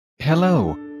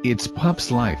Hello, it's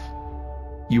Pup's Life.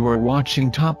 You are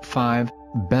watching Top 5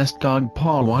 Best Dog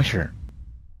Paw Washer.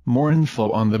 More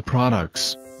info on the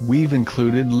products, we've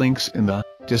included links in the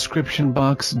description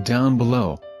box down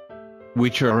below,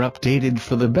 which are updated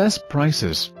for the best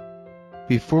prices.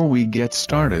 Before we get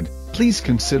started, please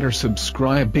consider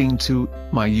subscribing to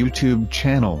my YouTube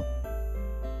channel.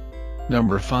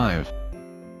 Number 5.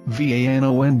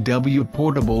 VANONW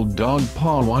Portable Dog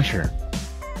Paw Washer.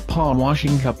 Paw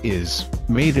washing cup is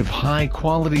made of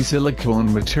high-quality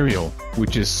silicone material,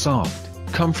 which is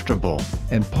soft, comfortable,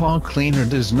 and paw cleaner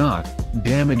does not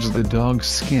damage the dog's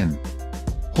skin.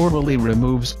 Thoroughly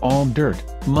removes all dirt,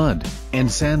 mud,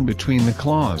 and sand between the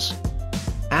claws.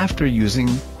 After using,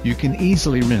 you can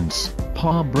easily rinse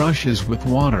paw brushes with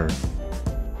water.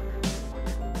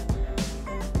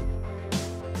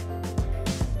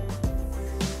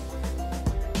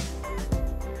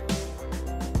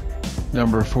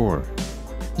 Number 4.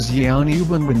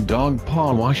 xiaoniubenben Dog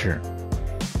Paw Washer.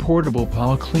 Portable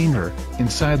paw cleaner.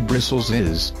 Inside bristles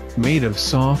is made of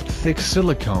soft thick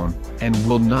silicone, and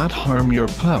will not harm your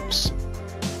pups.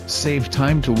 Save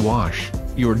time to wash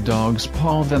your dog's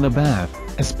paw than a bath,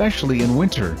 especially in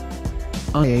winter.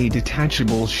 A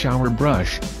detachable shower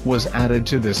brush was added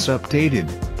to this updated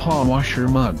paw washer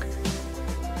mug.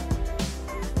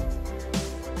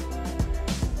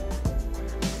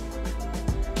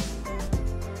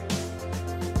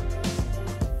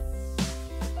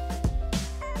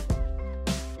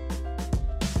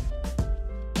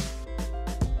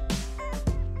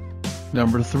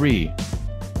 Number 3.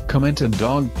 Komenta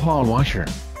Dog Paw Washer.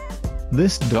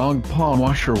 This dog paw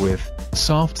washer with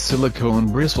soft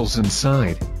silicone bristles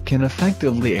inside can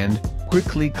effectively and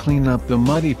quickly clean up the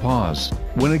muddy paws.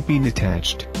 When it being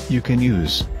attached, you can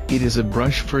use it as a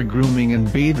brush for grooming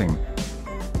and bathing.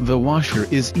 The washer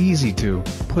is easy to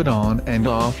put on and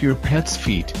off your pet's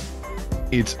feet.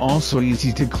 It's also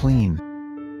easy to clean.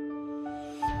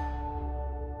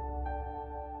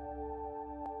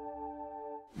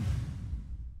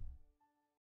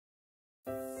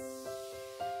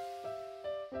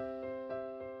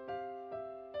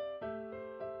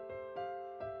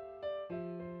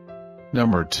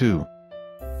 Number 2.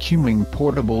 QIUMING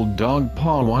Portable Dog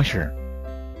Paw Washer.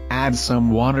 Add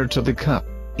some water to the cup,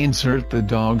 insert the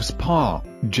dog's paw,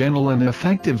 gentle and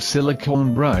effective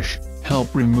silicone brush,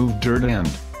 help remove dirt and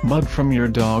mud from your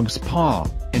dog's paw,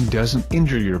 and doesn't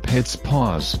injure your pet's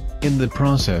paws in the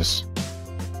process.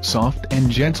 Soft and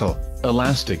gentle,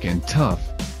 elastic and tough.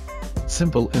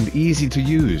 Simple and easy to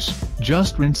use,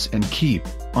 just rinse and keep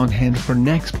on hand for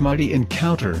next muddy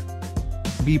encounter.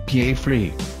 BPA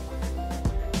free.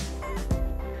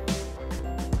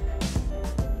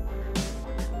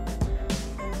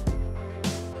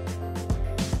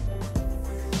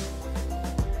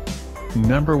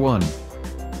 Number 1.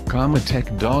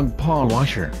 Comotech Dog Paw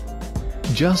Washer.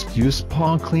 Just use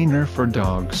paw cleaner for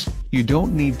dogs. You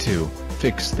don't need to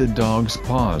fix the dog's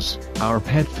paws. Our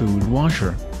pet food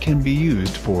washer can be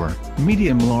used for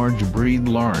medium-large breed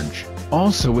large.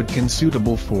 Also it can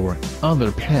suitable for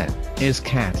other pet, as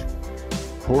cat.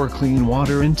 Pour clean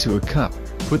water into a cup,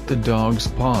 put the dog's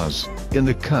paws in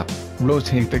the cup,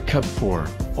 rotate the cup for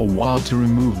a while to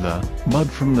remove the mud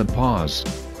from the paws.